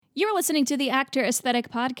You're listening to the Actor Aesthetic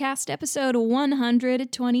Podcast, episode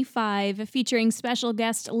 125, featuring special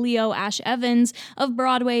guest Leo Ash Evans of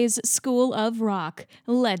Broadway's School of Rock.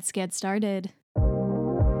 Let's get started.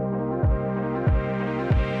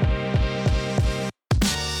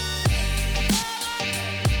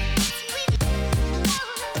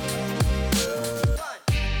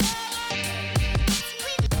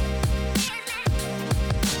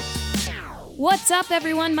 What's up,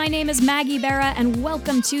 everyone? My name is Maggie Berra, and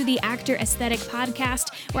welcome to the Actor Aesthetic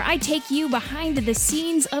Podcast, where I take you behind the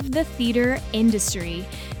scenes of the theater industry.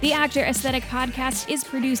 The Actor Aesthetic Podcast is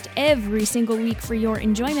produced every single week for your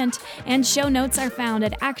enjoyment, and show notes are found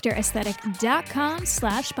at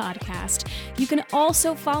actoraesthetic.com/podcast. You can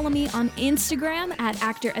also follow me on Instagram at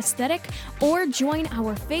Actor Aesthetic or join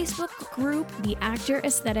our Facebook group, the Actor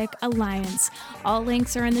Aesthetic Alliance. All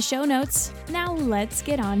links are in the show notes. Now let's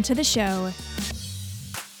get on to the show.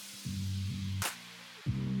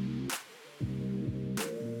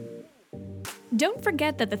 Don't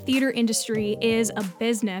forget that the theater industry is a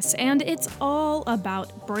business, and it's all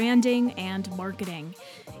about branding and marketing.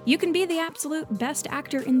 You can be the absolute best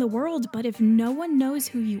actor in the world, but if no one knows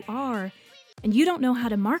who you are, and you don't know how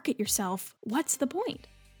to market yourself, what's the point?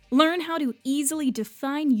 Learn how to easily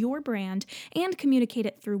define your brand and communicate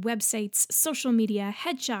it through websites, social media,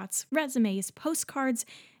 headshots, resumes, postcards,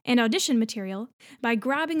 and audition material by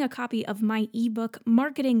grabbing a copy of my ebook,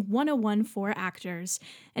 Marketing 101 for Actors,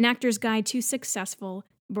 an actor's guide to successful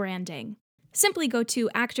branding. Simply go to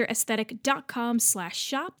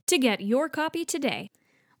actoraesthetic.com/shop to get your copy today.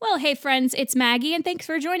 Well, hey friends, it's Maggie, and thanks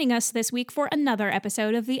for joining us this week for another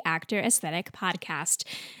episode of the Actor Aesthetic Podcast.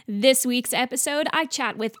 This week's episode, I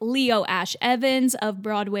chat with Leo Ash Evans of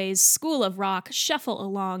Broadway's School of Rock, Shuffle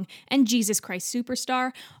Along, and Jesus Christ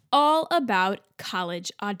Superstar, all about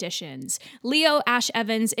college auditions. Leo Ash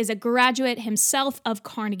Evans is a graduate himself of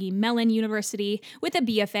Carnegie Mellon University with a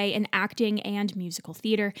BFA in acting and musical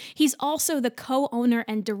theater. He's also the co-owner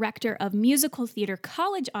and director of Musical Theater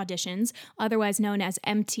College Auditions, otherwise known as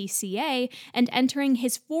MTCA, and entering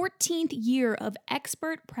his 14th year of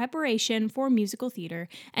expert preparation for musical theater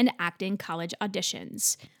and acting college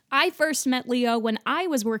auditions. I first met Leo when I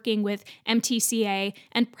was working with MTCA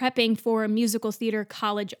and prepping for musical theater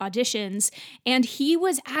college auditions, and he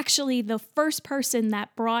was actually the first person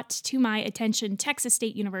that brought to my attention Texas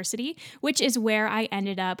State University, which is where I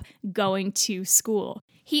ended up going to school.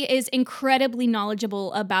 He is incredibly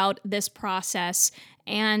knowledgeable about this process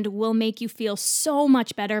and will make you feel so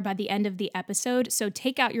much better by the end of the episode, so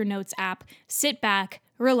take out your notes app, sit back,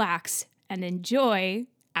 relax, and enjoy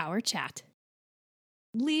our chat.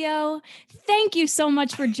 Leo, thank you so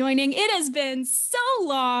much for joining. It has been so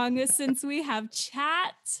long since we have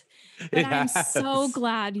chat, and I'm so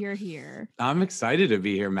glad you're here. I'm excited to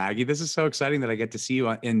be here, Maggie. This is so exciting that I get to see you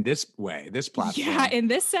in this way, this platform. Yeah, in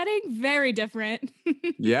this setting, very different.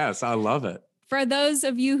 Yes, I love it. For those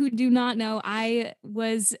of you who do not know, I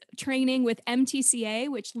was training with MTCA,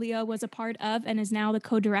 which Leo was a part of and is now the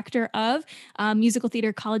co-director of Musical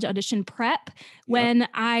Theater College Audition Prep when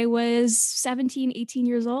I was 17, 18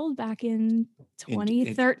 years old back in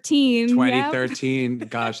 2013. 2013. Yep.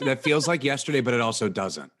 Gosh, that feels like yesterday, but it also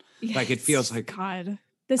doesn't. Yes. Like it feels like... God.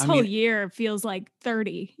 This whole year feels like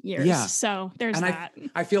 30 years. Yeah. So there's and that.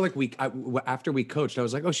 I feel like after we coached, I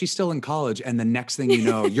was like, oh, she's still in college. And the next thing you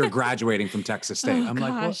know, you're graduating from Texas State. I'm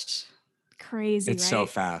like, what? Crazy, it's so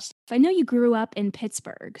fast. I know you grew up in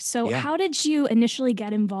Pittsburgh. So how did you initially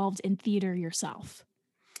get involved in theater yourself?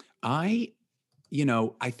 I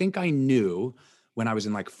think I knew when I was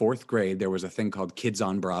in like fourth grade, there was a thing called Kids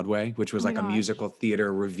on Broadway, which was a musical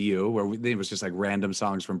theater review where it was just like random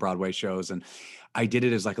songs from Broadway shows. And I did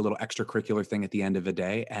it as like a little extracurricular thing at the end of the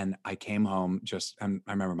day. And I came home I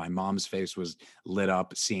remember my mom's face was lit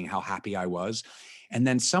up seeing how happy I was. And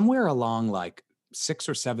then somewhere along like 6th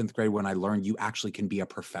or 7th grade, when I learned you actually can be a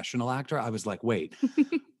professional actor, I was like, wait,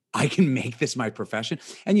 I can make this my profession.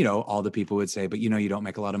 And, all the people would say, but you don't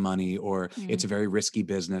make a lot of money or it's a very risky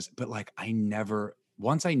business. But like,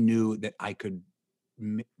 once I knew that I could,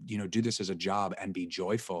 do this as a job and be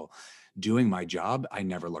joyful doing my job, I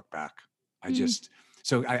never looked back.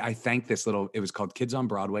 So I thank it was called Kids on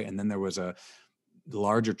Broadway. And then there was a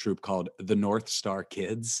larger troupe called the North Star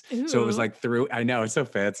Kids. Ooh. So it was like I know it's so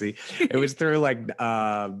fancy. It was through like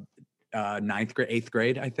 9th grade, 8th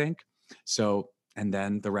grade, I think. So, and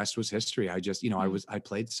then the rest was history. I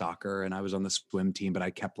played soccer and I was on the swim team, but I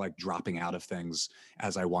kept like dropping out of things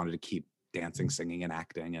as I wanted to keep dancing, singing, and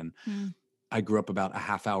acting. And I grew up about a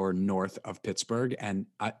half hour north of Pittsburgh, and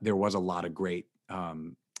there was a lot of great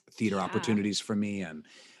theater opportunities for me. And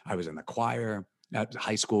I was in the choir. at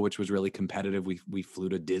high school, which was really competitive. We flew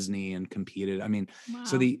to Disney and competed. I mean,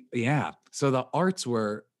 so Wow. so the arts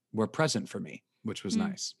were present for me, which was Mm.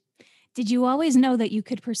 nice. Did you always know that you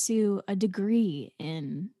could pursue a degree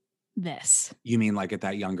in this? You mean like at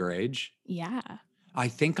that younger age? Yeah. I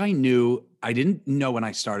think I knew. I didn't know when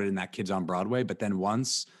I started in that Kids on Broadway, but then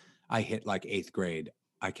once I hit like 8th grade,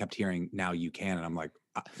 I kept hearing "Now you can," and I'm like,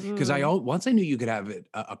 because Ooh. once I knew you could have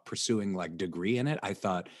a pursuing like degree in it, I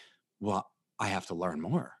thought, well, I have to learn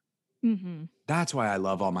more. Mm-hmm. That's why I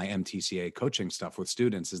love all my MTCA coaching stuff with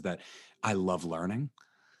students, is that I love learning.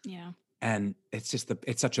 Yeah. And it's just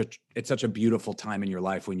it's such a beautiful time in your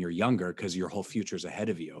life when you're younger, because your whole future's ahead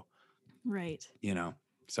of you, Right. you know.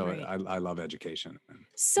 So Right. I love education.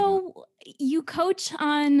 So you coach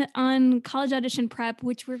on college audition prep,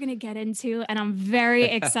 which we're going to get into, and I'm very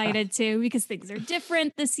excited too because things are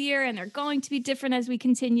different this year and they're going to be different as we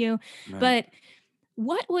continue. Right. But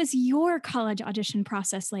what was your college audition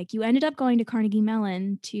process like? You ended up going to Carnegie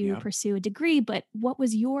Mellon to Yep. pursue a degree, but what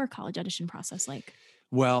was your college audition process like?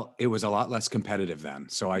 Well, it was a lot less competitive then.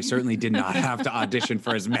 So I certainly did not have to audition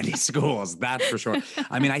for as many schools. That's for sure.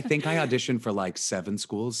 I mean, I think I auditioned for like 7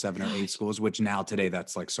 schools, 7 or 8 schools, which now today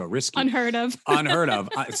that's like so risky. Unheard of. Unheard of.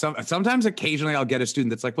 Sometimes occasionally I'll get a student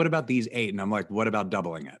that's like, what about these 8? And I'm like, what about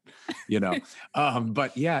doubling it? You know?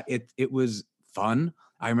 But yeah, it was fun.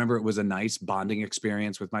 I remember it was a nice bonding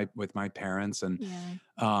experience with my parents. And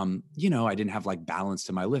Yeah. I didn't have like balance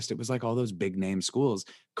to my list. It was like all those big name schools.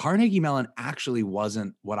 Carnegie Mellon actually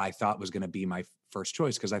wasn't what I thought was going to be my first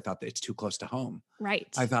choice, because I thought that it's too close to home. Right.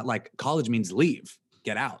 I thought like college means leave,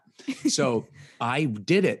 get out. So I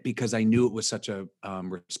did it because I knew it was such a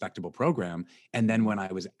respectable program. And then when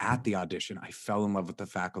I was at the audition, I fell in love with the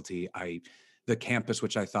faculty. The campus,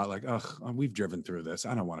 which I thought like, we've driven through this,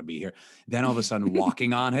 I don't want to be here. Then all of a sudden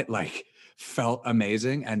walking on it, like, felt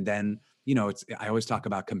amazing. And then, I always talk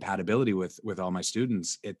about compatibility with all my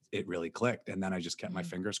students. It really clicked. And then I just kept my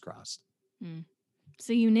fingers crossed. Mm.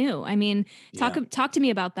 So you knew. I mean, Yeah. talk to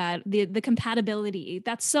me about that. The compatibility.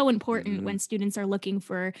 That's so important when students are looking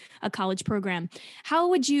for a college program. How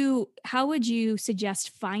would you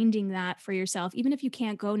suggest finding that for yourself, even if you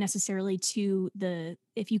can't go necessarily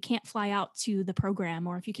if you can't fly out to the program,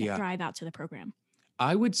 or if you can't drive out to the program?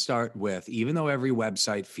 I would start with, even though every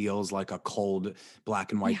website feels like a cold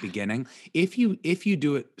black and white beginning, if you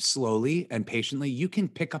do it slowly and patiently, you can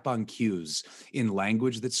pick up on cues in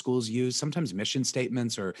language that schools use. Sometimes mission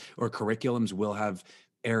statements or curriculums will have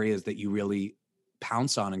areas that you really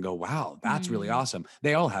pounce on and go, wow, that's really awesome.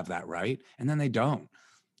 They all have that, right? And then they don't.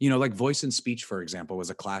 Like voice and speech, for example, was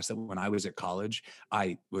a class that when I was at college,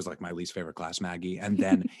 I was like my least favorite class, Maggie. And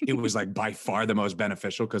then it was like by far the most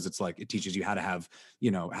beneficial, because it's like, it teaches you how to have,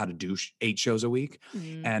 how to do 8 shows a week.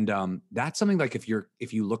 And that's something like, if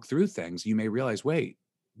you look through things, you may realize, wait,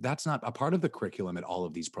 that's not a part of the curriculum at all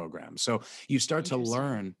of these programs. So you start to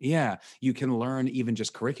learn, you can learn even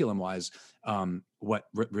just curriculum wise, what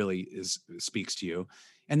really speaks to you.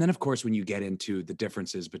 And then, of course, when you get into the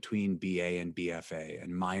differences between BA and BFA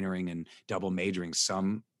and minoring and double majoring,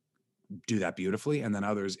 some do that beautifully. And then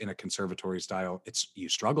others, in a conservatory style, you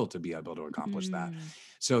struggle to be able to accomplish that.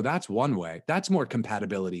 So that's one way. That's more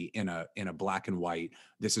compatibility in a black and white.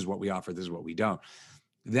 This is what we offer. This is what we don't.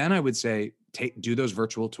 Then I would say, do those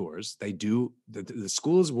virtual tours. The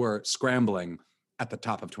schools were scrambling at the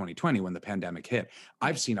top of 2020 when the pandemic hit.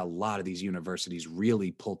 I've seen a lot of these universities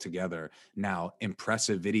really pull together now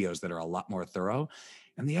impressive videos that are a lot more thorough.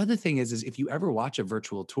 And the other thing is if you ever watch a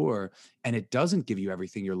virtual tour and it doesn't give you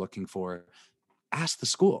everything you're looking for, ask the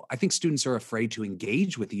school. I think students are afraid to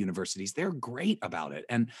engage with the universities. They're great about it.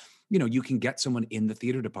 And, you can get someone in the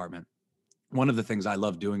theater department. One of the things I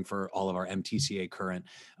love doing for all of our MTCA current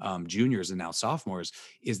juniors and now sophomores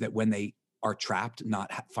is that when they are trapped,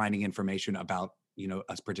 not finding information about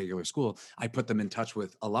a particular school, I put them in touch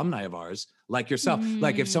with alumni of ours, like yourself.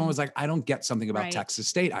 Like if someone was like, I don't get something about Texas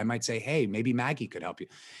State, I might say, hey, maybe Maggie could help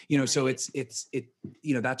you. So it's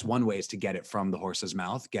that's one way, is to get it from the horse's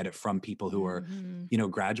mouth, get it from people who are,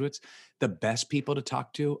 graduates. The best people to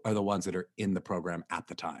talk to are the ones that are in the program at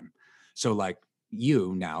the time. So like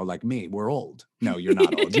you now, like me, we're old. No, you're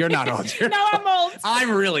not old. You're not old. No, I'm old.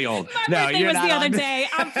 I'm really old. My birthday was the other day.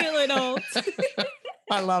 I'm feeling old.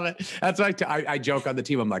 I love it. That's why I joke on the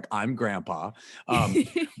team. I'm like, I'm grandpa.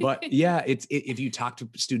 But yeah, if you talk to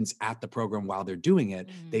students at the program while they're doing it,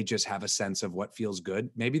 they just have a sense of what feels good.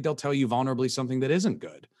 Maybe they'll tell you vulnerably something that isn't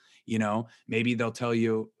good. Maybe they'll tell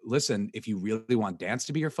you, listen, if you really want dance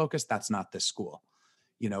to be your focus, that's not this school.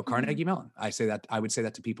 Carnegie Mellon. I would say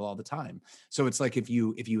that to people all the time. So it's like, if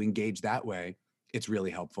you engage that way, it's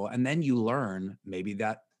really helpful. And then you learn maybe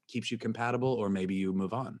that keeps you compatible, or maybe you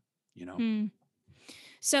move on, you know? Hmm.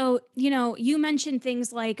 So, you mentioned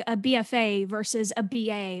things like a BFA versus a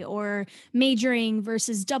BA or majoring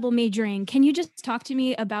versus double majoring. Can you just talk to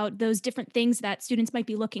me about those different things that students might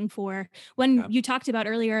be looking for when Yeah. you talked about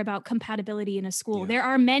earlier about compatibility in a school? Yeah. There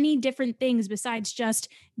are many different things besides just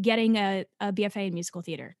getting a BFA in musical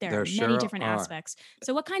theater. There are There many sure different are. aspects.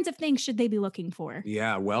 So, what kinds of things should they be looking for?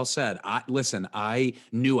 Yeah, well said. Listen, I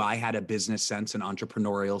knew I had a business sense and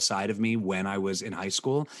entrepreneurial side of me when I was in high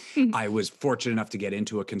school. I was fortunate enough to get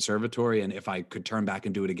into a conservatory, and if I could turn back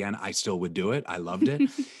and do it again, I still would do it. I loved it.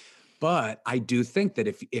 But I do think that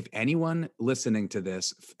if anyone listening to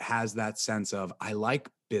this has that sense of, I like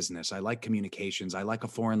business, I like communications, I like a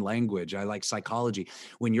foreign language, I like psychology.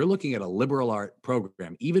 When you're looking at a liberal art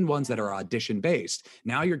program, even ones that are audition based,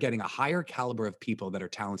 now you're getting a higher caliber of people that are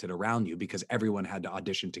talented around you because everyone had to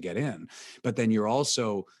audition to get in. But then you're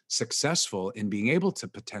also successful in being able to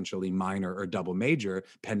potentially minor or double major,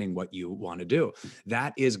 pending what you want to do.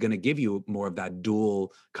 That is going to give you more of that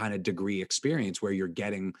dual kind of degree experience where you're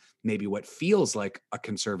getting maybe what feels like a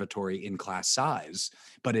conservatory in class size,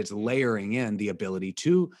 but it's layering in the ability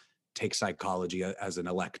to take psychology as an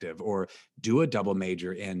elective or do a double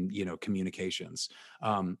major in, communications.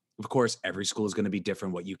 Of course, every school is going to be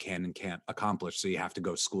different what you can and can't accomplish. So you have to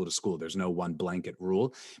go school to school. There's no one blanket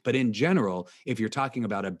rule. But in general, if you're talking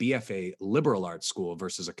about a BFA liberal arts school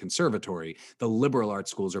versus a conservatory, the liberal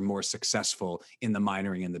arts schools are more successful in the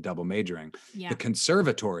minoring and the double majoring. Yeah. The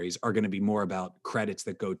conservatories are going to be more about credits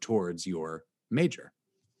that go towards your major.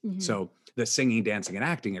 So the singing, dancing, and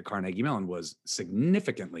acting at Carnegie Mellon was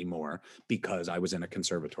significantly more because I was in a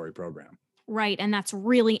conservatory program. Right. And that's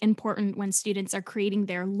really important when students are creating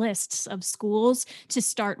their lists of schools to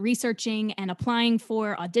start researching and applying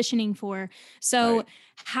for, auditioning for. So, Right.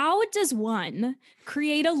 how does one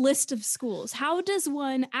create a list of schools? How does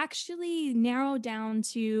one actually narrow down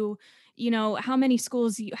to, how many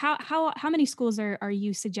schools how many schools are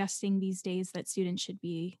you suggesting these days that students should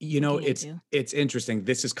be looking into? It's interesting.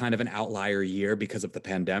 This is kind of an outlier year because of the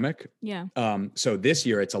pandemic. Yeah. So this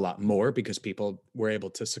year it's a lot more because people were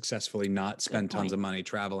able to successfully not spend Good tons point. of money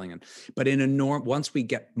traveling. But in a once we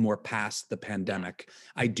get more past the pandemic,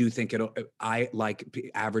 I do think I like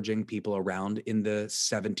averaging people around in the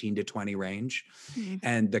 17 to 20 range. Hmm.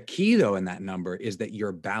 And the key though in that number is that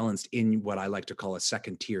you're balanced in what I like to call a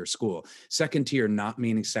second tier school. Second tier, not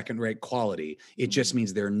meaning second rate quality. It just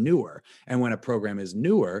means they're newer. And when a program is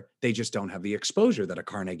newer, they just don't have the exposure that a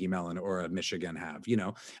Carnegie Mellon or a Michigan have.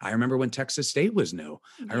 I remember when Texas State was new.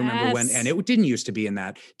 I remember when, and Yes. it didn't used to be in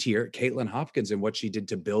that tier. Caitlin Hopkins and what she did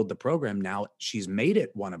to build the program, now she's made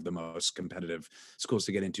it one of the most competitive schools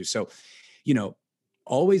to get into. So,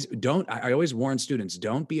 I always warn students,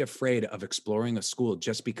 don't be afraid of exploring a school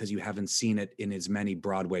just because you haven't seen it in as many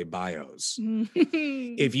Broadway bios.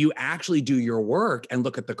 If you actually do your work and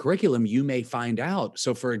look at the curriculum, you may find out.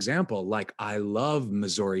 So for example, like I love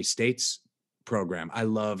Missouri State's program. I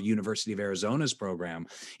love University of Arizona's program.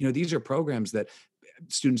 These are programs that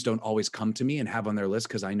students don't always come to me and have on their list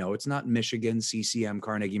because I know it's not Michigan, CCM,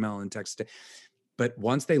 Carnegie Mellon, Texas State. But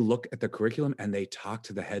once they look at the curriculum and they talk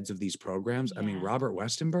to the heads of these programs, I mean, Yeah. Robert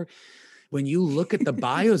Westenberg, when you look at the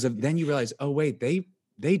bios then you realize, oh, wait,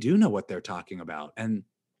 they do know what they're talking about. And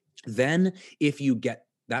then if you get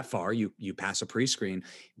that far, you pass a pre-screen.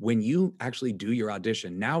 When you actually do your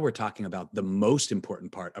audition, now we're talking about the most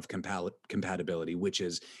important part of compatibility, which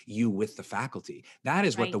is you with the faculty. That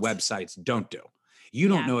is what the Right. websites don't do. You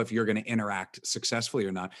don't know if you're going to interact successfully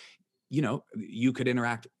or not. You could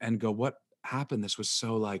interact and go, what happened? This was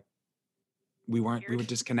so like, we were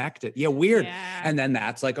disconnected. Yeah, weird. Yeah. And then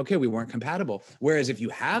that's like, okay, we weren't compatible. Whereas if you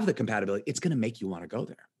have the compatibility, it's going to make you want to go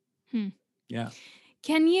there. Yeah.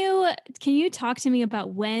 Can you talk to me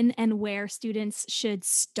about when and where students should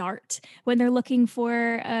start when they're looking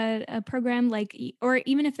for a program or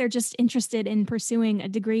even if they're just interested in pursuing a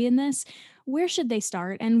degree in this, where should they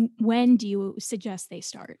start and when do you suggest they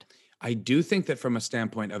start? I do think that from a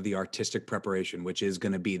standpoint of the artistic preparation, which is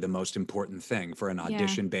going to be the most important thing for an Yeah.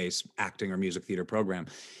 audition-based acting or music theater program,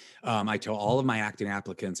 I tell all of my acting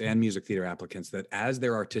applicants and music theater applicants that as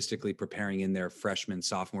they're artistically preparing in their freshman,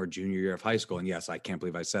 sophomore, junior year of high school, and yes, I can't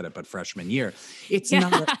believe I said it, but freshman year, it's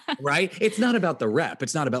not right. It's not about the rep.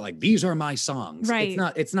 It's not about like, these are my songs. Right.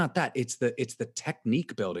 It's not that. It's the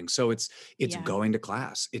technique building. So it's Yeah. going to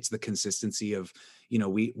class. It's the consistency of,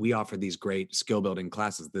 we offer these great skill building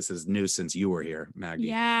classes. This is new since you were here, Maggie.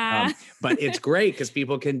 Yeah. But it's great because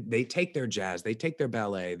people they take their jazz, they take their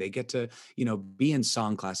ballet, they get to, be in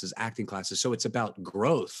song classes, acting classes. So it's about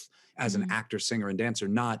growth as an actor, singer, and dancer,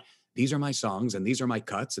 not these are my songs and these are my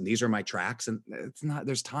cuts and these are my tracks. And it's not,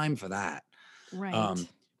 there's time for that. Right.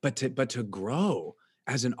 But to grow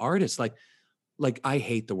as an artist, like I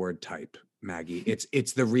hate the word type, Maggie.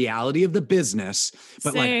 It's the reality of the business.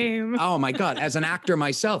 But Same. like, oh my God, as an actor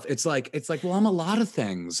myself, it's like, well, I'm a lot of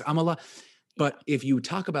things. I'm a lot. But if you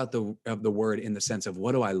talk about the word in the sense of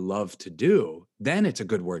what do I love to do, then it's a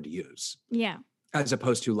good word to use. Yeah. As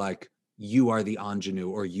opposed to like, you are the ingenue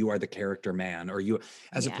or you are the character man or you,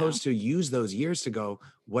 as opposed to use those years to go,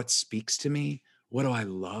 what speaks to me? What do I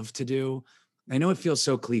love to do? I know it feels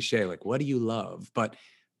so cliche, like, what do you love? But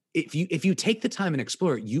if you take the time and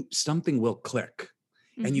explore it, something will click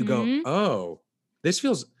and you go, oh, this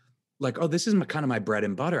feels like, oh, this is kind of my bread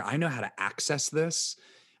and butter. I know how to access this.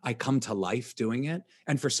 I come to life doing it.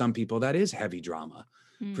 And for some people that is heavy drama.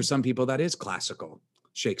 For some people that is classical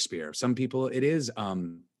Shakespeare. Some people it is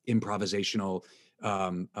improvisational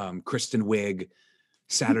Kristen Wiig,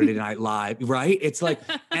 Saturday Night Live, right? It's like,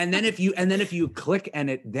 and then if you click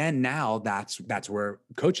and now that's where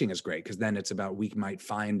coaching is great. Cause then it's about, we might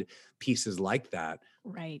find pieces like that.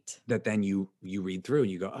 Right. That then you read through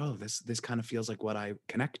and you go, oh, this kind of feels like what I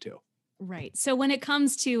connect to. Right. So when it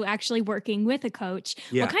comes to actually working with a coach,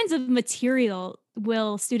 what kinds of material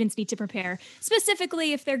will students need to prepare,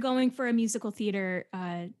 specifically if they're going for a musical theater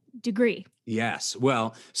degree? Yes.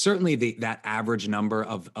 Well, certainly that average number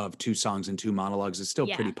of 2 songs and 2 monologues is still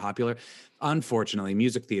pretty popular. Unfortunately,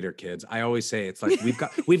 music theater kids, I always say it's like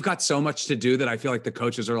we've got so much to do that I feel like the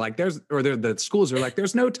coaches are like, the schools are like,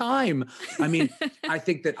 there's no time. I mean, I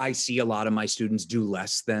think that I see a lot of my students do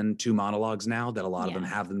less than 2 monologues now, that a lot of them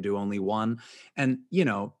have them do only 1. And,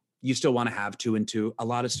 you still want to have 2 and 2. A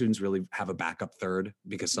lot of students really have a backup third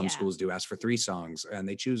because some schools do ask for 3 songs and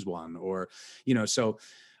they choose 1 or, so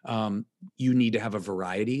you need to have a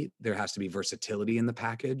variety. There has to be versatility in the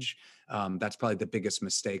package. That's probably the biggest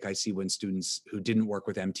mistake I see when students who didn't work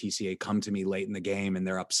with MTCA come to me late in the game and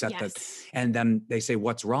they're upset and then they say,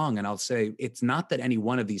 what's wrong? And I'll say, it's not that any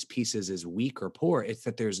one of these pieces is weak or poor. It's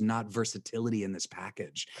that there's not versatility in this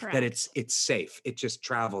package. Correct. That it's safe. It just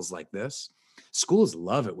travels like this. Schools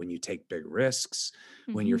love it when you take big risks,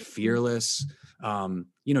 when you're fearless.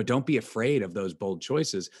 Don't be afraid of those bold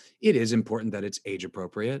choices. It is important that it's age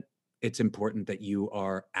appropriate. It's important that you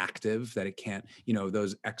are active, that it can't,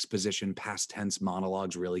 those exposition past tense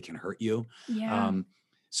monologues really can hurt you. Yeah.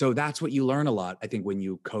 So that's what you learn a lot. I think when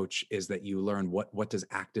you coach is that you learn what does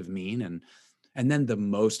active mean? And then the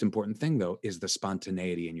most important thing though, is the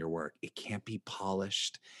spontaneity in your work. It can't be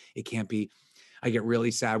polished. It can't be, I get really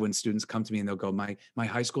sad when students come to me and they'll go, my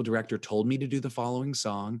high school director told me to do the following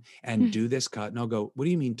song and do this cut. And I'll go, what do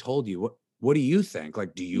you mean told you? What do you think?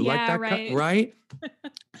 Like, do you like that cut? Right?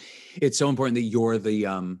 It's so important that you're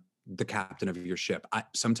the captain of your ship.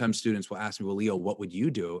 Sometimes students will ask me, well, Leo, what would you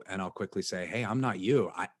do? And I'll quickly say, hey, I'm not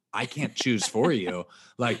you. I can't choose for you.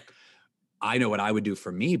 Like, I know what I would do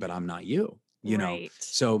for me, but I'm not you, know?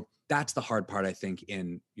 So that's the hard part, I think,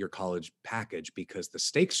 in your college package, because the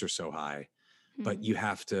stakes are so high. But you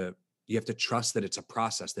have to trust that it's a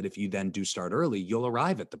process, that if you then do start early, you'll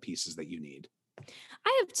arrive at the pieces that you need.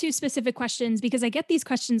 I have 2 specific questions because I get these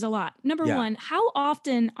questions a lot. Number 1, how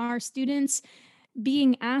often are students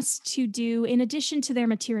being asked to do, in addition to their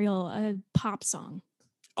material, a pop song?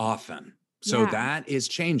 Often. So that is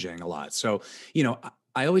changing a lot. So,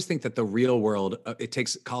 I always think that the real world, it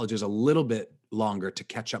takes colleges a little bit longer to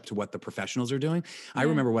catch up to what the professionals are doing. I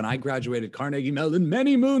remember when I graduated Carnegie Mellon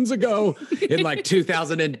many moons ago in like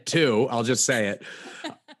 2002, I'll just say it.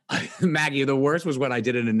 Maggie, the worst was when I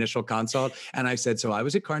did an initial consult and I said, so I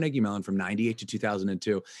was at Carnegie Mellon from 98 to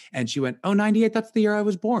 2002. And she went, oh, 98, that's the year I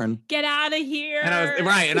was born. Get out of here. And I was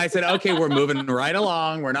right. And I said, okay, we're moving right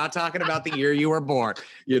along. We're not talking about the year you were born,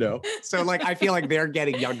 So like, I feel like they're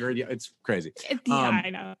getting younger. It's crazy. I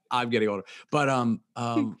know. I'm getting older, but,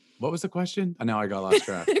 what was the question? Now I got lost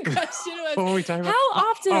track. The question was, what were we talking about?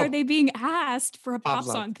 How often are they being asked for a pop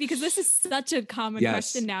song? Because this is such a common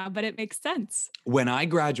question now, but it makes sense. When I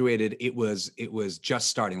graduated, it was just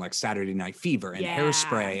starting, like Saturday Night Fever and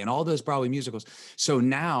Hairspray and all those Broadway musicals. So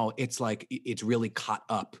now it's like, it's really caught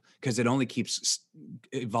up because it only keeps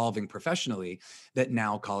evolving professionally, that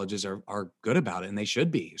now colleges are good about it, and they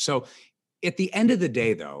should be. So at the end of the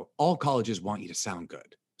day, though, all colleges want you to sound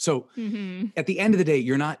good. So at the end of the day,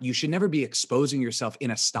 you should never be exposing yourself in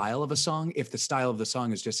a style of a song if the style of the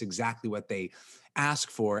song is just exactly what they ask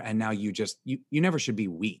for. And now you never should be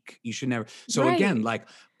weak. You should never. So again, like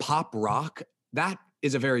pop rock, that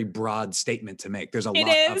is a very broad statement to make. There's a lot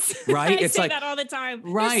of, right? I say that all the time.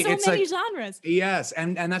 Right. There's so many genres. Yes.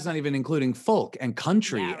 And that's not even including folk and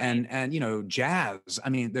country and jazz. I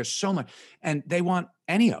mean, there's so much, and they want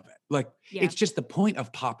any of it. Like, Yeah. it's just the point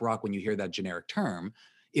of pop rock when you hear that generic term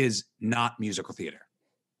is not musical theater.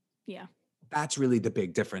 Yeah. That's really the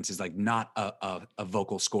big difference, is like not a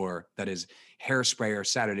vocal score that is Hairspray or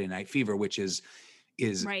Saturday Night Fever, which is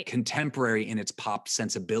Right. contemporary in its pop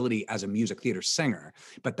sensibility as a music theater singer,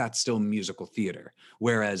 but that's still musical theater.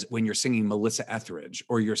 Whereas when you're singing Melissa Etheridge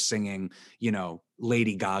or you're singing, you know,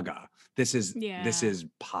 Lady Gaga, this is Yeah.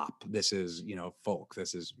 pop. This is, you know, folk.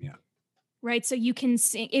 This is, yeah. Right. So you can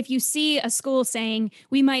sing, if you see a school saying,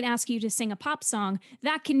 we might ask you to sing a pop song,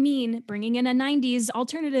 that can mean bringing in a 90s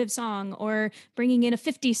alternative song or bringing in a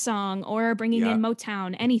 50s song or bringing Yeah. in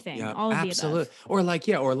Motown, anything, Yeah, all of the absolutely. above. Or like,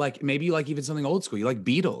 yeah, or like maybe you like even something old school. You like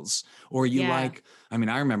Beatles, or you Yeah. like, I mean,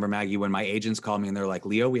 I remember, Maggie, when my agents called me and they're like,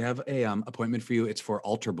 Leo, we have a appointment for you. It's for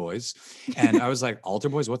Altar Boys. And I was like, Altar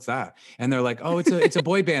Boys, what's that? And they're like, oh, it's a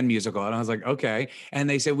boy band musical. And I was like, okay. And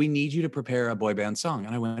they said, we need you to prepare a boy band song.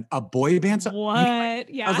 And I went, a boy band song? You mean What? I was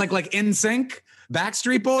Yeah. like NSYNC,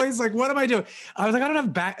 Backstreet Boys. Like, what am I doing? I was like, I don't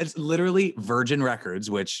have back. It's literally Virgin Records,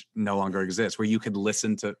 which no longer exists, where you could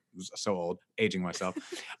listen to. So old, aging myself.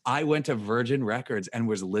 I went to Virgin Records and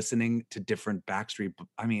was listening to different Backstreet.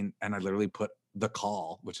 I mean, and I literally put "The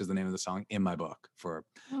Call," which is the name of the song, in my book for.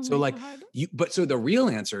 Oh So my like God. you, but so the real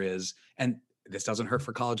answer is, and this doesn't hurt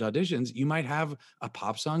for college auditions, you might have a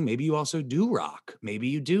pop song. Maybe you also do rock. Maybe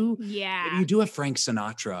Yeah. you do a Frank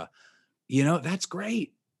Sinatra. You know, that's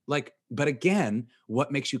great. Like, but again,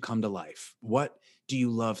 what makes you come to life? What do you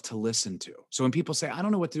love to listen to? So when people say, I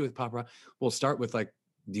don't know what to do with pop rock, we'll start with like,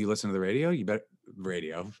 do you listen to the radio? You bet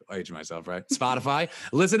radio. I age myself, right? Spotify.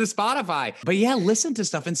 Listen to Spotify. But yeah, listen to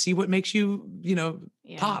stuff and see what makes you, you know,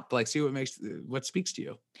 Yeah. pop. Like, see what speaks to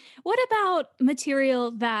you. What about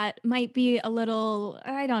material that might be a little,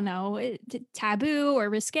 I don't know, taboo or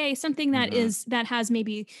risque, something that Mhm. is that has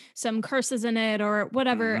maybe some curses in it or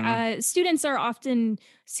whatever? Mhm. Students are often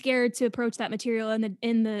scared to approach that material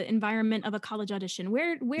in the environment of a college audition.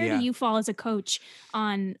 Where do Yeah. you fall as a coach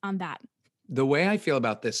on that? The way I feel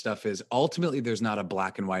about this stuff is ultimately there's not a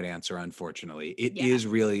black and white answer, unfortunately. It Yeah. is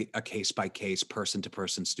really a case by case, person to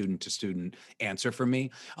person, student to student answer for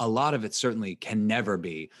me. A lot of it certainly can never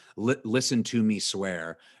be listen to me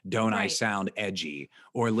swear, don't I Right. sound edgy?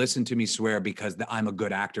 Or listen to me swear because I'm a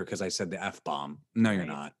good actor because I said the F bomb. No, you're Right.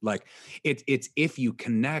 not. Like it's if you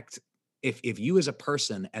connect, if you as a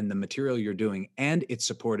person and the material you're doing and it's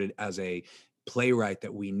supported as a playwright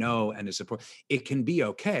that we know and is support, it can be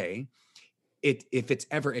okay. If it's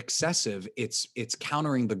ever excessive, it's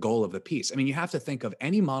countering the goal of the piece. I mean, you have to think of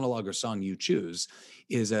any monologue or song you choose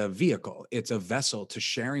is a vehicle. It's a vessel to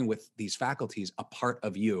sharing with these faculties a part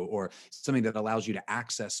of you, or something that allows you to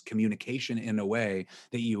access communication in a way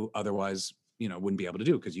that you otherwise, you know, wouldn't be able to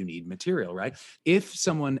do because you need material, right? If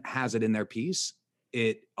someone has it in their piece,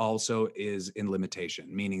 it also is in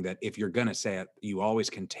limitation, meaning that if you're going to say it, you always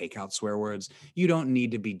can take out swear words. You don't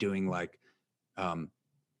need to be doing like, um,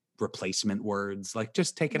 replacement words. Like,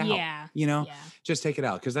 just take it out, Yeah. you know, Yeah. just take it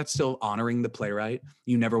out, because that's still honoring the playwright.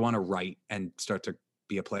 You never want to write and start to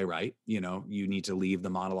be a playwright. You know, you need to leave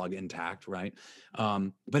the monologue intact, right?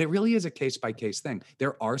 But it really is a case by case thing.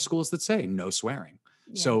 There are schools that say no swearing.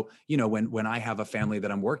 Yeah. So, you know, when I have a family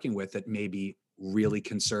that I'm working with that may be really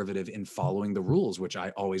conservative in following the rules, which I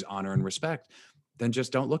always honor and respect, then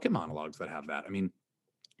just don't look at monologues that have that. I mean,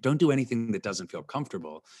 don't do anything that doesn't feel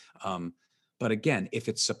comfortable. Um, but again, if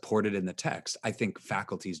it's supported in the text, I think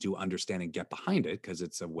faculties do understand and get behind it because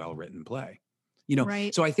it's a well-written play. You know,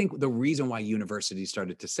 Right. so I think the reason why universities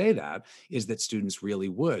started to say that is that students really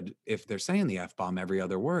would, if they're saying the F bomb every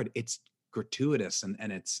other word, it's gratuitous and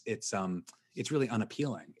it's really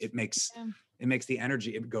unappealing. Yeah. It makes the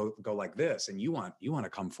energy go like this, and you want to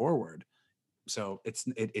come forward. So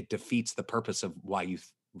it defeats the purpose of why you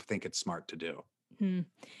think it's smart to do. Hmm.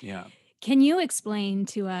 Yeah. Can you explain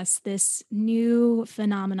to us this new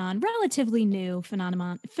phenomenon, relatively new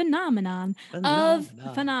phenomenon of Phenomenon.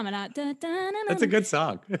 phenomena? That's a good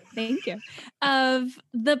song. Thank you. Of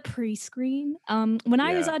the pre-screen. When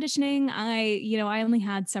I was Yeah. auditioning, I only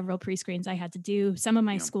had several pre-screens I had to do. Some of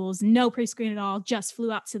my Yeah. schools, no pre-screen at all, just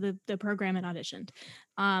flew out to the program and auditioned.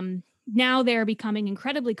 Now they're becoming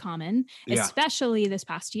incredibly common, Yeah. especially this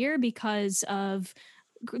past year because of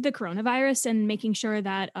the coronavirus and making sure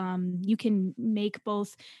that you can make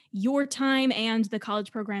both your time and the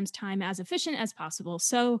college program's time as efficient as possible.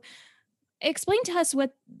 So explain to us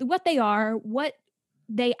what they are, what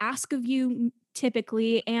they ask of you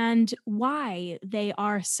typically, and why they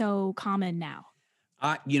are so common now.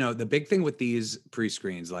 The big thing with these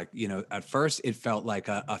pre-screens, like, at first it felt like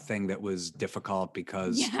a thing that was difficult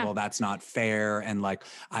because, Yeah. well, that's not fair. And like,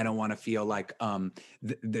 I don't want to feel like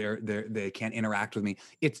they can't interact with me.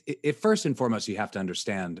 It first and foremost, you have to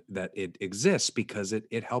understand that it exists because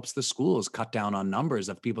it helps the schools cut down on numbers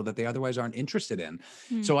of people that they otherwise aren't interested in.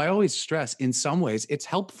 Hmm. So I always stress, in some ways, it's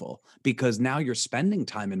helpful because now you're spending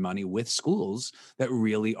time and money with schools that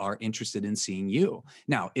really are interested in seeing you.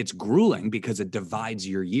 Now, it's grueling because it divides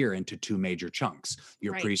your year into two major chunks,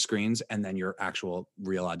 your Right. pre-screens and then your actual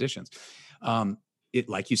real auditions.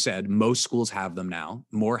 Like you said, most schools have them now.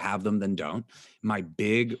 More have them than don't. My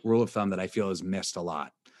big rule of thumb that I feel is missed a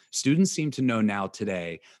lot. Students seem to know now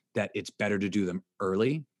today that it's better to do them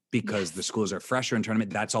early because the Yes. schools are fresher in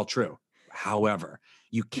tournament. That's all true. However,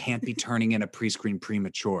 you can't be turning in a pre-screen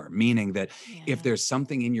premature, meaning that if Yeah. there's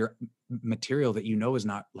something in your material that is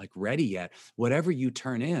not like ready yet, whatever you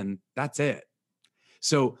turn in, that's it.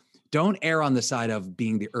 So don't err on the side of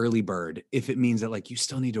being the early bird if it means that like you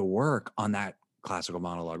still need to work on that classical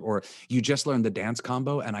monologue, or you just learned the dance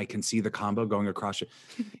combo and I can see the combo going across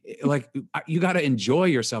like you got to enjoy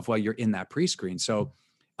yourself while you're in that pre-screen. So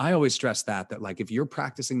I always stress that like if you're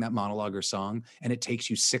practicing that monologue or song and it takes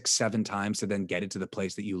you 6, 7 times to then get it to the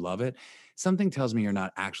place that you love it, something tells me you're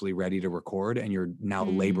not actually ready to record and you're now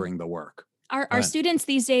Mm. laboring the work. Are students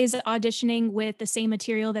these days auditioning with the same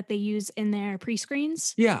material that they use in their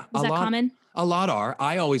pre-screens? Yeah, Is that common? a lot are.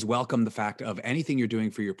 I always welcome the fact of anything you're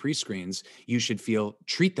doing for your pre-screens, you should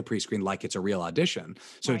treat the pre-screen like it's a real audition.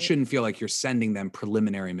 So it Right. shouldn't feel like you're sending them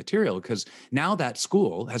preliminary material because now that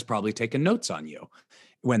school has probably taken notes on you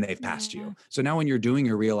when they've passed Yeah. you. So now when you're doing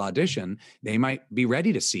your real audition, they might be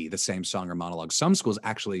ready to see the same song or monologue. Some schools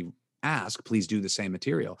actually ask, please do the same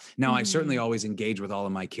material. Now, I certainly Mhm. always engage with all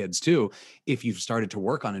of my kids too. If you've started to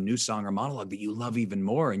work on a new song or monologue that you love even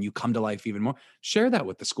more and you come to life even more, share that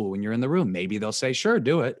with the school when you're in the room. Maybe they'll say, sure,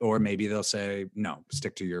 do it. Or maybe they'll say, no,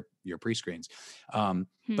 stick to your pre-screens. Hmm.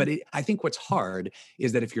 But I think what's hard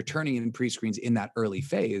is that if you're turning in pre-screens in that early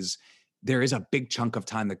phase, there is a big chunk of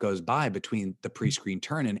time that goes by between the pre-screen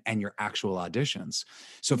turn-in and your actual auditions.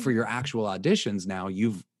 So for your actual auditions now,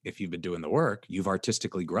 if you've been doing the work, you've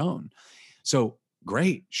artistically grown. So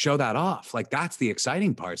great, show that off. Like that's the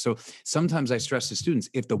exciting part. So sometimes I stress to students,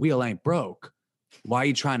 if the wheel ain't broke, why are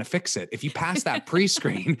you trying to fix it? If you pass that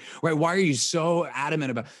pre-screen, right? Why are you so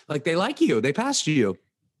adamant about like they like you, they passed you.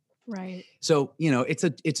 Right. So, it's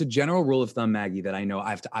a general rule of thumb, Maggie, that I know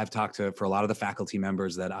I've talked to for a lot of the faculty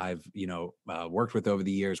members that I've, worked with over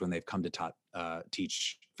the years when they've come to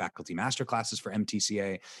teach faculty master classes for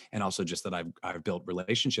MTCA, and also just that I've built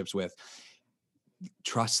relationships with.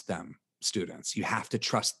 Trust them, students. You have to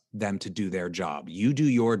trust them to do their job. You do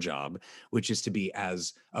your job, which is to be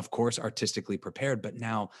as, of course, artistically prepared, but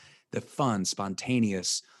now the fun,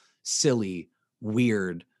 spontaneous, silly,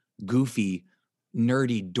 weird, goofy,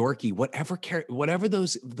 nerdy, dorky, whatever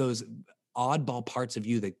those oddball parts of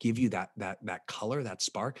you that give you that color, that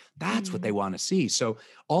spark, that's what they Mhm. want to see. So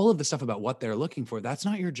all of the stuff about what they're looking for, that's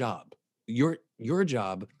not your job. Your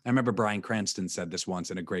job, I remember Bryan Cranston said this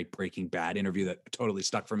once in a great Breaking Bad interview that totally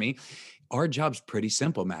stuck for me. Our job's pretty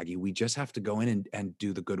simple, Maggie. We just have to go in and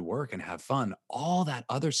do the good work and have fun. All that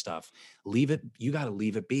other stuff, you got to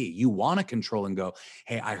leave it be. You want to control and go,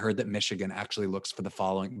 hey, I heard that Michigan actually looks for the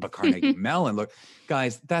following, but Carnegie Mellon. Look,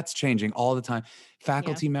 guys, that's changing all the time. Yeah.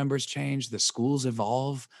 Faculty members change, the schools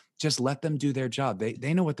evolve. Just let them do their job.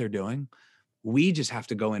 They know what they're doing. We just have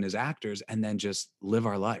to go in as actors and then just live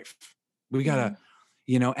our life. We got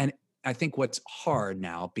Yeah. to, and I think what's hard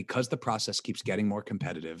now, because the process keeps getting more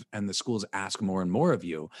competitive and the schools ask more and more of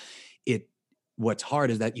you, what's hard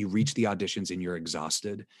is that you reach the auditions and you're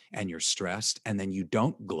exhausted and you're stressed and then you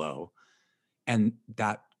don't glow, and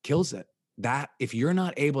that kills it. That if you're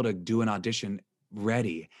not able to do an audition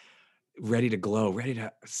ready to glow, ready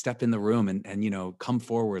to step in the room and come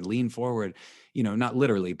forward, lean forward, not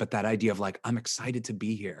literally, but that idea of like, I'm excited to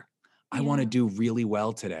be here. I want to Yeah. do really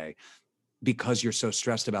well today, because you're so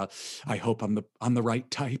stressed about, I hope I'm the right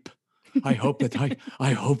type. I hope that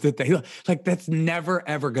I hope that they like, that's never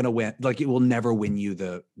ever going to win. Like it will never win you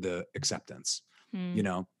the acceptance. Hmm. You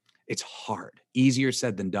know, it's hard, easier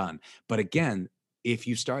said than done. But again, if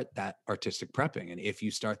you start that artistic prepping and if you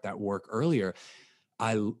start that work earlier,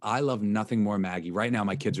 I love nothing more, Maggie. Right now,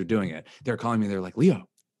 my kids are doing it. They're calling me. They're like, Leo,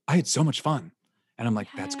 I had so much fun. And I'm like,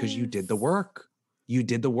 that's because you did the Yes. work. You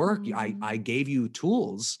did the work. I Mhm. gave you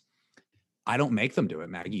tools. I don't make them do it,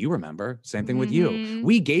 Maggie. You remember, same thing with you. Mhm.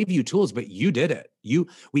 We gave you tools, but you did it.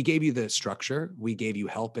 We gave you the structure. We gave you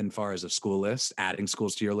help in far as a school list, adding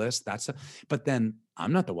schools to your list. But then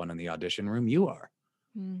I'm not the one in the audition room. You are.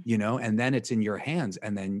 and then it's in your hands,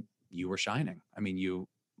 and then you were shining. I mean, you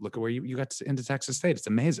look at where you got into Texas State. It's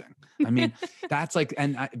amazing. I mean, that's like,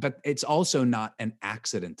 but it's also not an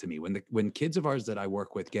accident to me. When kids of ours that I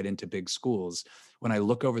work with get into big schools, when I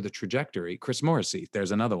look over the trajectory, Chris Morrissey,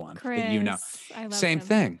 there's another one Chris, that I love same him.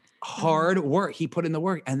 thing, hard work. He put in the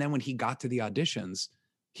work. And then when he got to the auditions,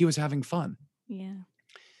 he was having fun. Yeah.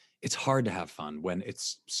 It's hard to have fun when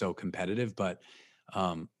it's so competitive, but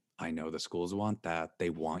I know the schools want that.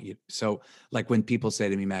 They want you. So like when people say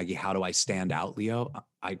to me, Maggie, how do I stand out, Leo?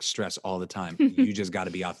 I stress all the time, you just got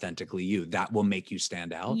to be authentically you. That will make you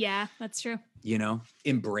stand out. Yeah, that's true.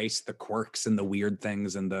 Embrace the quirks and the weird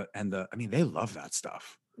things and I mean, they love that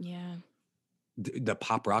stuff. Yeah. The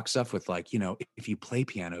pop rock stuff with like, if you play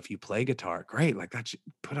piano, if you play guitar, great. Like that,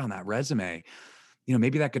 put on that resume.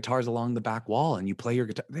 Maybe that guitar's along the back wall and you play your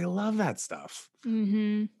guitar. They love that stuff.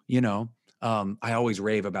 Mm-hmm. I always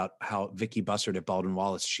rave about how Vicky Bussard at Baldwin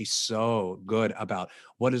Wallace, she's so good about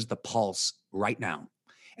what is the pulse right now.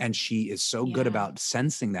 And she is so good about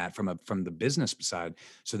sensing that from the business side.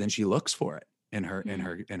 So then she looks for it in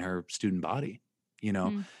her student body,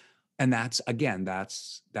 and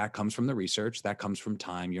that comes from the research, that comes from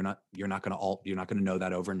time. You're not going to know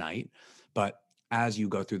that overnight, but as you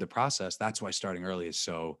go through the process, that's why starting early is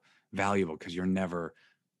so valuable, because you're never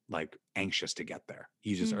like anxious to get there.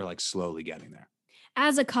 You just are like slowly getting there.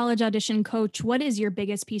 As a college audition coach, what is your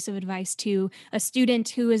biggest piece of advice to a student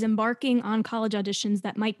who is embarking on college auditions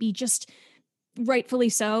that might be just rightfully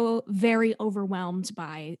so very overwhelmed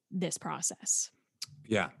by this process?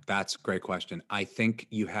 Yeah, that's a great question. I think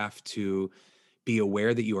you have to be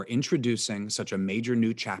aware that you are introducing such a major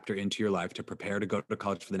new chapter into your life to prepare to go to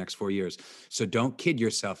college for the next 4 years. So don't kid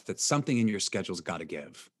yourself that something in your schedule's got to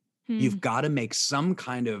give. You've got to make some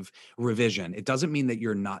kind of revision. It doesn't mean that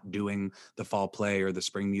you're not doing the fall play or the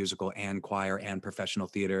spring musical and choir and professional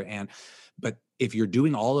theater. But if you're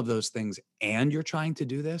doing all of those things and you're trying to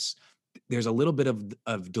do this, there's a little bit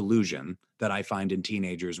of delusion that I find in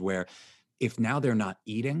teenagers, where if now they're not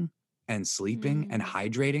eating and sleeping and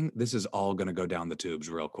hydrating, this is all going to go down the tubes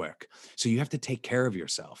real quick. So you have to take care of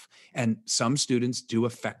yourself. And some students do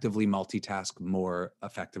effectively multitask more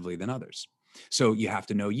effectively than others. So you have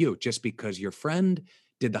to know you. Just because your friend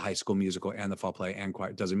did the High School Musical and the fall play and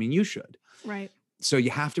choir doesn't mean you should. Right. So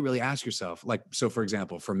you have to really ask yourself, like, so for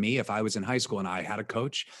example, for me, if I was in high school and I had a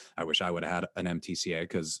coach, I wish I would have had an MTCA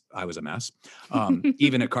because I was a mess.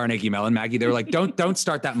 Even at Carnegie Mellon, Maggie, they were like, don't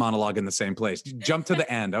start that monologue in the same place. Jump to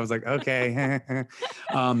the end. I was like, okay.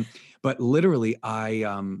 But literally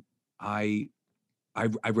I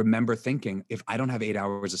remember thinking, if I don't have 8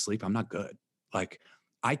 hours of sleep, I'm not good. Like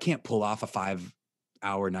I can't pull off a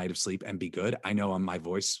 5-hour night of sleep and be good. I know my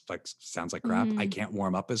voice like sounds like crap. I can't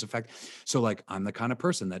warm up as effective. So like, I'm the kind of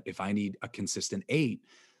person that if I need a consistent 8,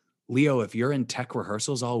 Leo, if you're in tech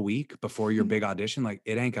rehearsals all week before your big audition, like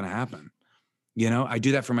it ain't going to happen. I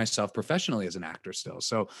do that for myself professionally as an actor still.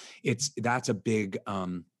 So that's a big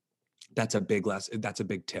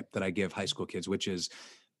tip that I give high school kids, which is,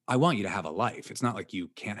 I want you to have a life. It's not like you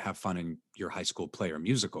can't have fun in your high school play or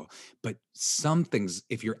musical, but some things,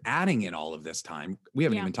 if you're adding in all of this time, we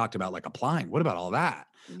haven't even talked about like applying. What about all that?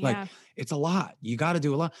 Yeah. Like it's a lot. You got to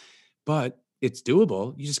do a lot, but it's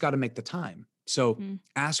doable. You just got to make the time. So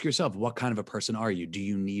ask yourself, what kind of a person are you? Do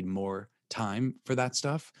you need more time for that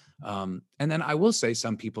stuff? And then I will say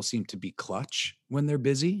some people seem to be clutch when they're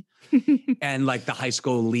busy and like the high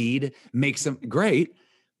school lead makes them great.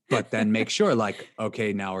 But then make sure like,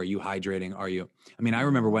 okay, now are you hydrating? I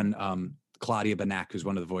remember when Claudia Banak, who's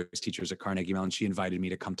one of the voice teachers at Carnegie Mellon, she invited me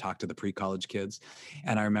to come talk to the pre-college kids.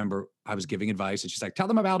 And I remember I was giving advice and she's like, tell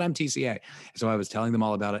them about MTCA. So I was telling them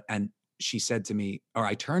all about it. And she said to me, or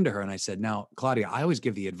I turned to her and I said, now, Claudia, I always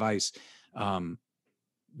give the advice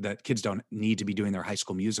that kids don't need to be doing their high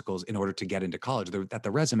school musicals in order to get into college, that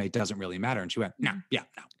the resume doesn't really matter. And she went, no,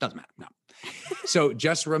 doesn't matter. No. So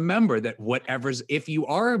just remember that if you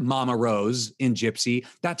are Mama Rose in Gypsy,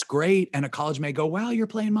 that's great. And a college may go, wow, you're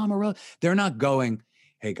playing Mama Rose. They're not going,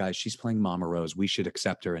 hey guys, she's playing Mama Rose. We should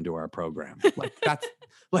accept her into our program.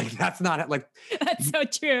 That's not like, that's so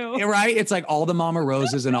true. Right. It's like all the Mama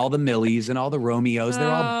Roses and all the Millies and all the Romeos. They're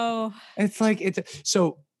all,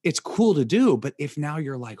 so it's cool to do, but if now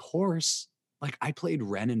you're like Horace, like I played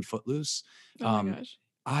Ren in Footloose. Oh my gosh.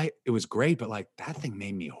 It was great, but like that thing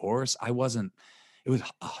made me hoarse. It was a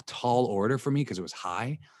tall order for me because it was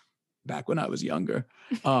high back when I was younger.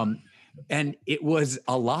 And it was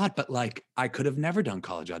a lot, but like I could have never done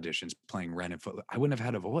college auditions playing Ren and Footloose. I wouldn't have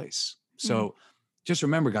had a voice. So just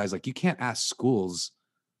remember, guys, like you can't ask schools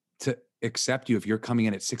to accept you if you're coming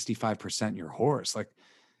in at 65% and you're hoarse. Like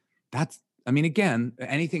I mean, again,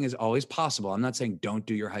 anything is always possible. I'm not saying don't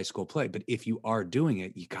do your high school play, but if you are doing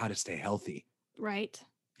it, you got to stay healthy, Right.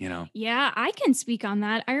 you know? Yeah, I can speak on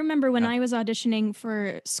that. I remember when Yeah. I was auditioning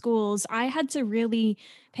for schools, I had to really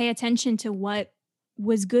pay attention to what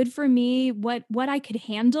was good for me, what I could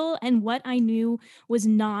handle, and what I knew was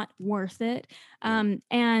not worth it. Yeah.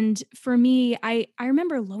 And for me, I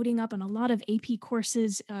remember loading up on a lot of AP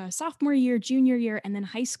courses, sophomore year, junior year, and then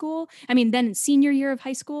high school. I mean, then senior year of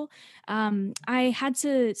high school. I had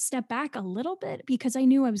to step back a little bit because I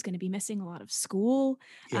knew I was going to be missing a lot of school.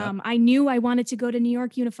 Yep. I knew I wanted to go to New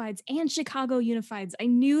York Unifieds and Chicago Unifieds. I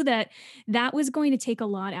knew that that was going to take a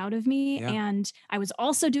lot out of me. Yeah. And I was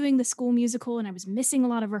also doing the school musical and I was missing a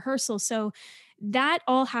lot of rehearsal. So that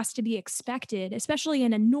all has to be expected, especially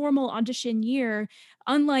in a normal audition year,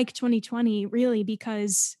 unlike 2020, really,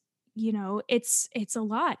 because it's a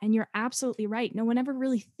lot. And you're absolutely right. No one ever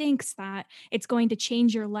really thinks that it's going to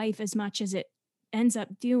change your life as much as it ends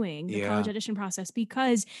up doing, the college Yeah. audition process,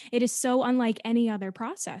 because it is so unlike any other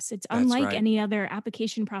process. It's That's unlike right. any other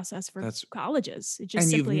application process for That's colleges. It just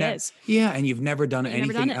And you've simply never, is. yeah, and you've never done But you've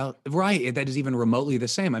never done anything it. else, right? That is even remotely the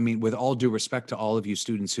same. I mean, with all due respect to all of you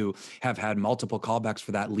students who have had multiple callbacks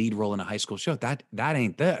for that lead role in a high school show, that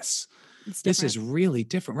ain't this. It's This different. is really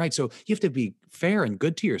different, right? So you have to be fair and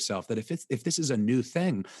good to yourself that if this is a new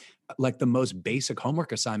thing, like the most basic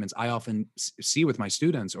homework assignments I often see with my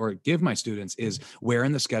students or give my students is where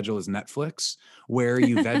in the schedule is Netflix? Where are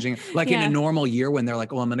you vegging? Like in a Yeah. normal year when they're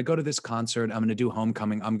like, oh, I'm going to go to this concert. I'm going to do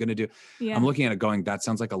homecoming. I'm Yeah. looking at it going, that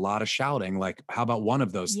sounds like a lot of shouting. Like, how about one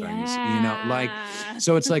of those things? Like, Yeah.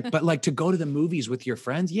 so it's like, but like to go to the movies with your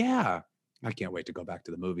friends. Yeah. I can't wait to go back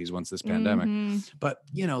to the movies once this pandemic. Mhm. But,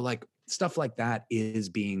 like stuff like that is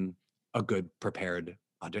being a good prepared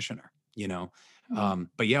auditioner, you know? Mhm.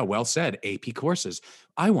 But yeah, well said. AP courses.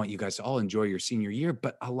 I want you guys to all enjoy your senior year,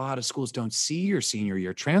 but a lot of schools don't see your senior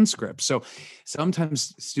year transcripts. So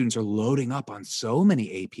sometimes students are loading up on so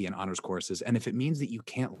many AP and honors courses. And if it means that you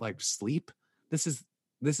can't like sleep, this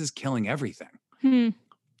is killing everything. Hmm.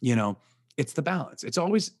 It's the balance. It's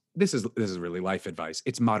always, this is really life advice.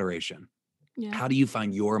 It's moderation. Yeah. How do you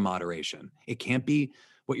find your moderation? It can't be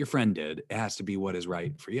what your friend did. It has to be what is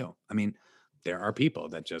right for you. I mean, there are people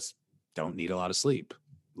that just don't need a lot of sleep.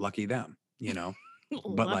 Lucky them,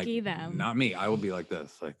 but like Lucky them. not me. I will be like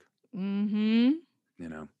this, like, Mm-hmm. you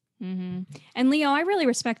know. Mm-hmm. And Leo, I really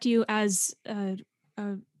respect you as a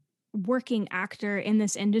working actor in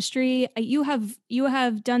this industry. You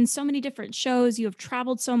have done so many different shows. You have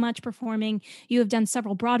traveled so much performing. You have done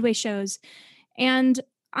several Broadway shows. And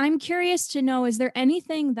I'm curious to know, is there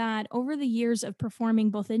anything that over the years of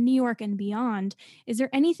performing both in New York and beyond, is there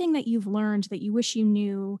anything that you've learned that you wish you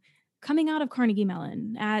knew coming out of Carnegie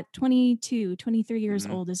Mellon at 22, 23 years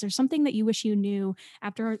Mhm. old? Is there something that you wish you knew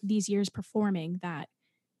after these years performing that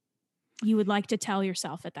you would like to tell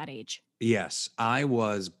yourself at that age? Yes, I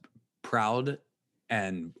was proud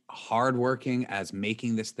and hardworking as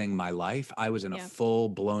making this thing my life. I was in a Yeah.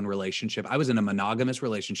 full-blown relationship. I was in a monogamous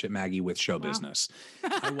relationship, Maggie, with show Wow. business.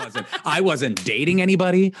 I wasn't dating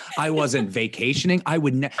anybody. I wasn't vacationing. I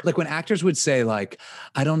would like when actors would say like,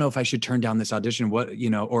 I don't know if I should turn down this audition,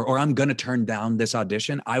 or I'm going to turn down this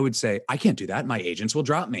audition. I would say, I can't do that. My agents will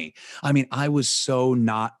drop me. I mean, I was so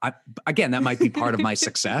not, again, that might be part of my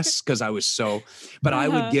success because I was so, but I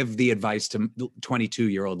would give the advice to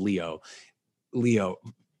 22-year-old Leo,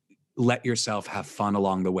 let yourself have fun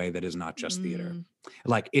along the way that is not just theater.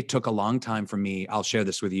 Like it took a long time for me. I'll share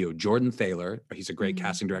this with you. Jordan Thaler, he's a great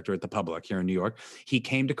casting director at the Public here in New York. He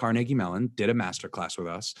came to Carnegie Mellon, did a masterclass with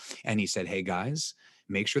us, and he said, hey guys,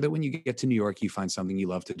 make sure that when you get to New York, you find something you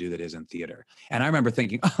love to do that isn't theater. And I remember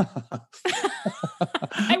thinking, I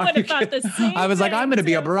would have thought the same. I was like, I'm going to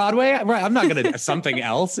be a Broadway. Right. I'm not going to do something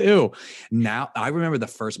else. Ew. Now I remember the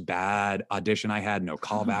first bad audition I had, no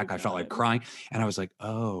callback. I felt like crying. And I was like,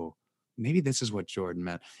 oh, maybe this is what Jordan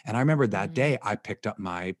meant. And I remember that day I picked up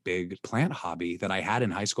my big plant hobby that I had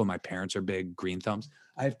in high school. My parents are big green thumbs.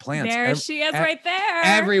 I have plants. There she is right there.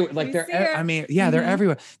 Everywhere. Like We they're, see her. I mean, yeah, they're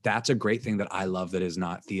everywhere. That's a great thing that I love that is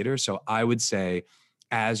not theater. So I would say,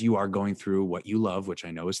 as you are going through what you love, which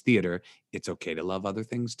I know is theater, it's okay to love other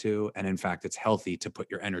things too. And in fact, it's healthy to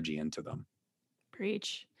put your energy into them.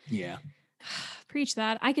 Preach. Yeah. Preach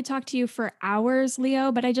that. I could talk to you for hours,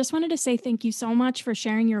 Leo, but I just wanted to say thank you so much for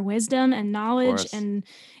sharing your wisdom and knowledge. And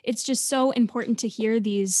it's just so important to hear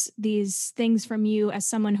these things from you as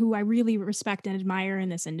someone who I really respect and admire in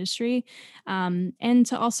this industry. And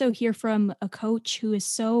to also hear from a coach who is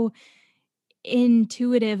so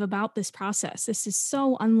intuitive about this process. This is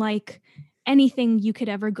so unlike anything you could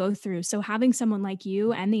ever go through. So having someone like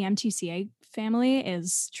you and the MTCA family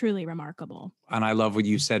is truly remarkable. And I love what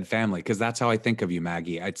you said, family, because that's how I think of you,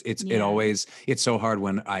 Maggie. It's so hard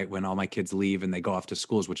when all my kids leave and they go off to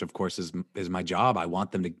schools, which of course is my job. I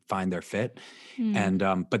want them to find their fit. And,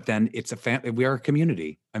 but then it's we are a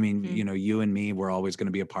community. I mean, you and me, we're always going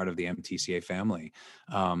to be a part of the MTCA family.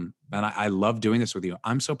 And I love doing this with you.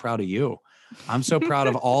 I'm so proud of you. I'm so proud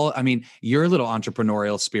of your little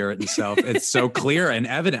entrepreneurial spirit and self. It's so clear and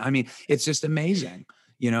evident. I mean, it's just amazing,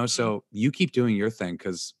 so you keep doing your thing.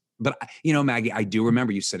 But Maggie, I do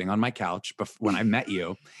remember you sitting on my couch when I met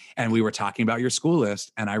you and we were talking about your school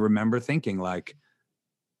list. And I remember thinking like,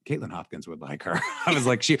 Caitlin Hopkins would like her. I was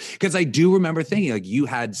like, because I do remember thinking like you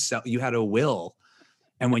had a will.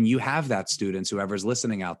 And when you have that, students, whoever's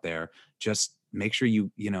listening out there, just make sure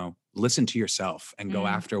you listen to yourself and go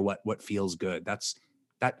after what feels good.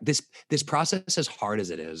 This process, as hard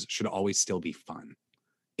as it is, should always still be fun.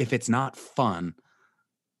 If it's not fun,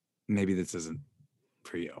 maybe this isn't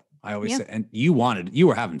for you. I always say, and you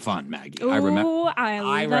were having fun, Maggie. Ooh,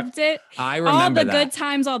 I loved it. I remember all the that. Good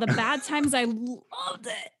times, all the bad times. I loved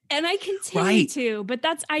it. And I continue to, but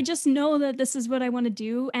I just know that this is what I want to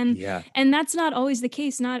do. And that's not always the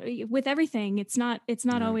case. Not with everything. It's not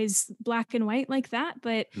always black and white like that,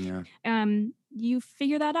 but you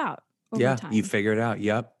figure that out over time. You figure it out.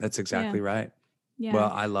 Yep. That's exactly right. Yeah.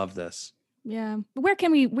 Well, I love this. Yeah. Where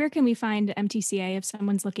can we find MTCA if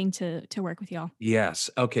someone's looking to work with y'all? Yes.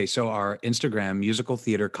 Okay. So our Instagram, Musical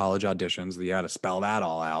Theater College Auditions, you got to spell that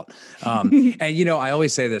all out. And, I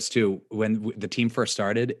always say this too, when the team first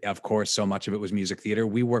started, of course, so much of it was music theater.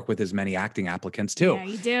 We work with as many acting applicants too. Yeah,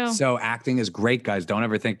 you do. So acting is great, guys. Don't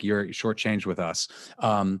ever think you're shortchanged with us.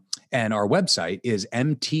 And our website is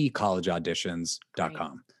mtcollegeauditions.com.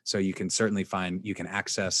 Right. So you can certainly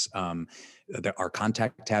access our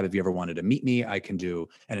contact tab. If you ever wanted to meet me, I can do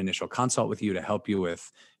an initial consult with you to help you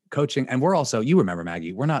with coaching. And we're also, you remember,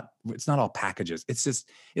 Maggie, it's not all packages. It's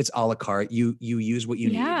a la carte. You use what you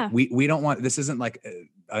need. We don't want, this isn't like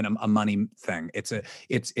a money thing. It's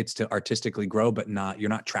to artistically grow, but you're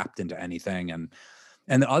not trapped into anything. And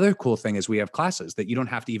the other cool thing is we have classes that you don't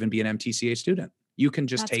have to even be an MTCA student. You can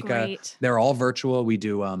just they're all virtual. We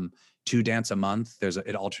do 2 dance a month.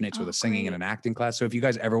 It alternates with a singing and an acting class. So if you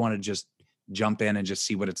guys ever want to just jump in and just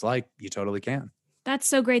see what it's like, you totally can. That's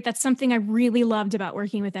so great. That's something I really loved about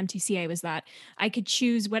working with MTCA was that I could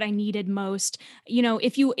choose what I needed most.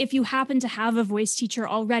 If you happen to have a voice teacher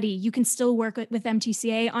already, you can still work with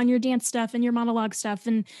MTCA on your dance stuff and your monologue stuff.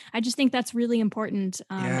 And I just think that's really important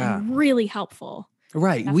and really helpful.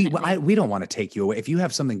 Right. We don't want to take you away. If you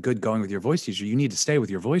have something good going with your voice teacher, you need to stay with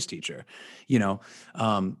your voice teacher,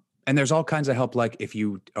 and there's all kinds of help. Like if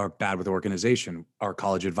you are bad with organization, our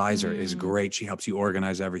college advisor is great. She helps you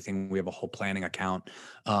organize everything. We have a whole planning account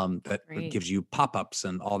that gives you pop-ups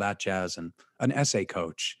and all that jazz, and an essay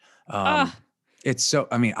coach. It's so,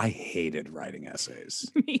 I hated writing essays.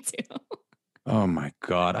 Me too. Oh my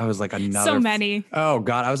God. I was like so many. Oh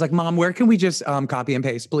God. I was like, Mom, where can we just copy and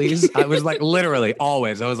paste, please? I was like, literally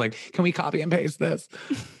always. I was like, can we copy and paste this?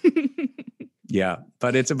 Yeah.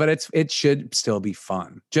 But it should still be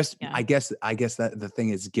fun. Just, I guess that the thing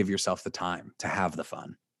is give yourself the time to have the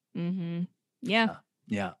fun. Mm-hmm. Yeah.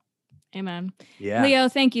 Yeah. Amen. Yeah. Leo,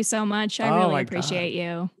 thank you so much. I really appreciate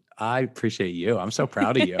you. I appreciate you. I'm so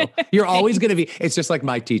proud of you. You're always going to be, it's just like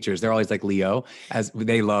my teachers. They're always like, Leo, as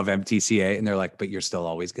they love MTCA. And they're like, but you're still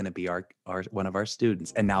always going to be our one of our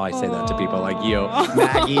students. And now I say that to people like you,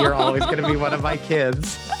 Maggie, you're always going to be one of my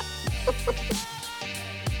kids.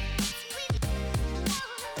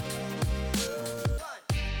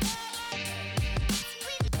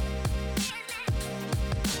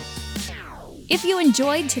 If you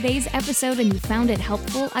enjoyed today's episode and you found it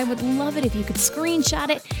helpful, I would love it if you could screenshot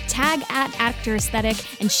it, tag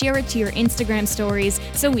 @ActorAesthetic, and share it to your Instagram stories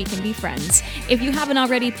so we can be friends. If you haven't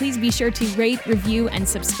already, please be sure to rate, review, and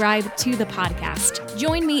subscribe to the podcast.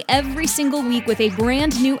 Join me every single week with a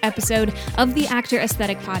brand new episode of the Actor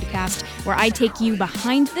Aesthetic Podcast, where I take you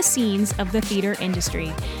behind the scenes of the theater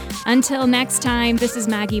industry. Until next time, this is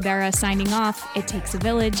Maggie Berra signing off. It takes a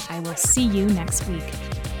village. I will see you next week.